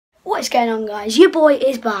What is going on, guys? Your boy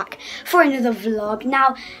is back for another vlog.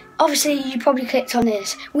 Now, obviously you probably clicked on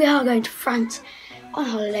this. We are going to France on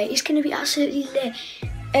holiday. It's going to be absolutely lit.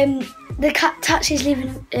 The taxi's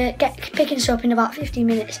leaving, picking us up in about 15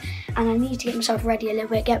 minutes, and I need to get myself ready a little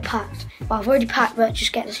bit, get packed. Well, I've already packed, but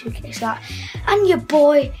just get the suitcase that. And your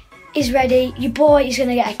boy is ready. Your boy is going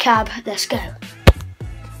to get a cab. Let's go.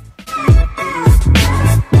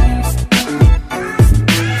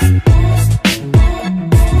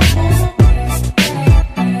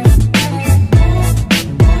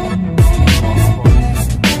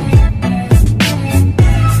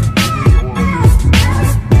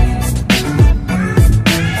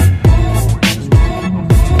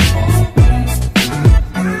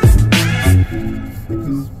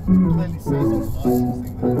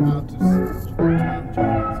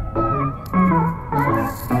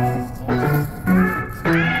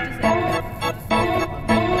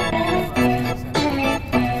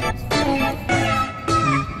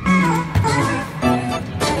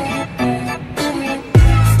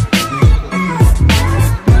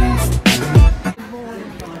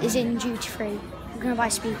 Is in duty free. I'm gonna buy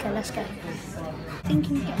a speaker. Let's go.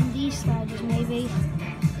 Thinking of getting these sliders maybe.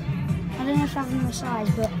 I don't know if I have them the size,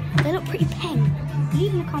 but they look pretty pink.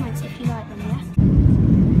 Leave in the comments if you like them, yeah?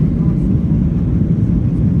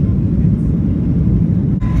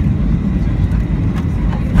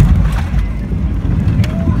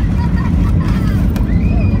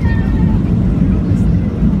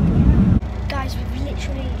 Guys, we've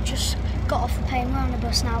literally just got off the plane. We're on the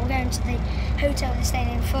bus now. We're going to the hotel we're staying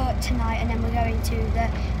in for tonight, and then we're going to the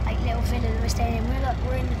little villa that we're staying in.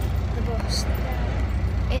 We're in the bus.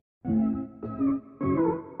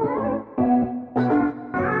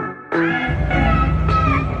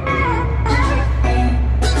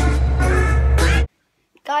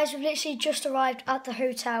 Guys, we've literally just arrived at the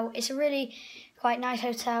hotel. It's a really quite nice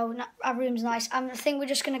hotel. Our room's nice. I think we're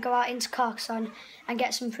just going to go out into Carcassonne and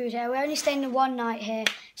get some food here. We're only staying in one night here,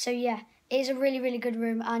 so yeah, it is a really, really good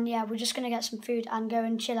room. And yeah, we're just going to get some food and go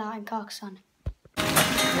and chill out in Carcassonne.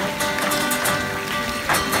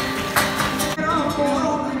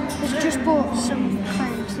 We've just bought some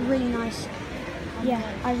clothes. They're really nice. Yeah,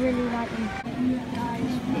 I really like them. Guys,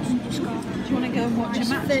 literally just got. Do you want to go and watch a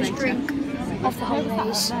match first later? drink of the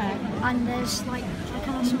holidays, and there's like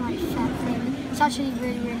kind of some like fat thing. It's actually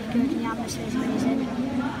really, really good, and the atmosphere is amazing.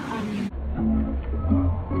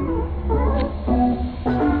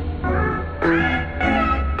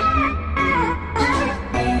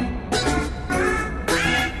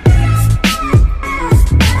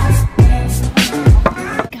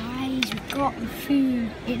 Guys, we've got the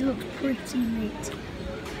food. It looks pretty lit.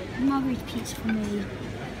 Margherita pizza for me.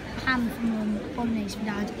 Ham for mum, bolognese for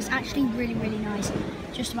dad. It's actually really, really nice.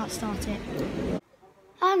 Just about to start it.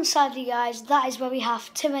 And sadly, guys, that is where we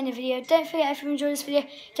have to end the video. Don't forget, if you enjoyed this video,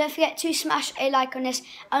 don't forget to smash a like on this,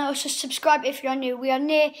 and also subscribe if you're new. We are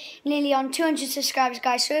nearly on 200 subscribers,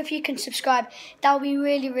 guys, so if you can subscribe, that would be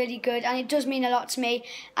really, really good, and it does mean a lot to me.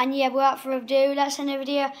 And yeah, without further ado, let's end the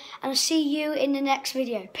video, and I'll see you in the next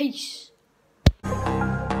video. Peace.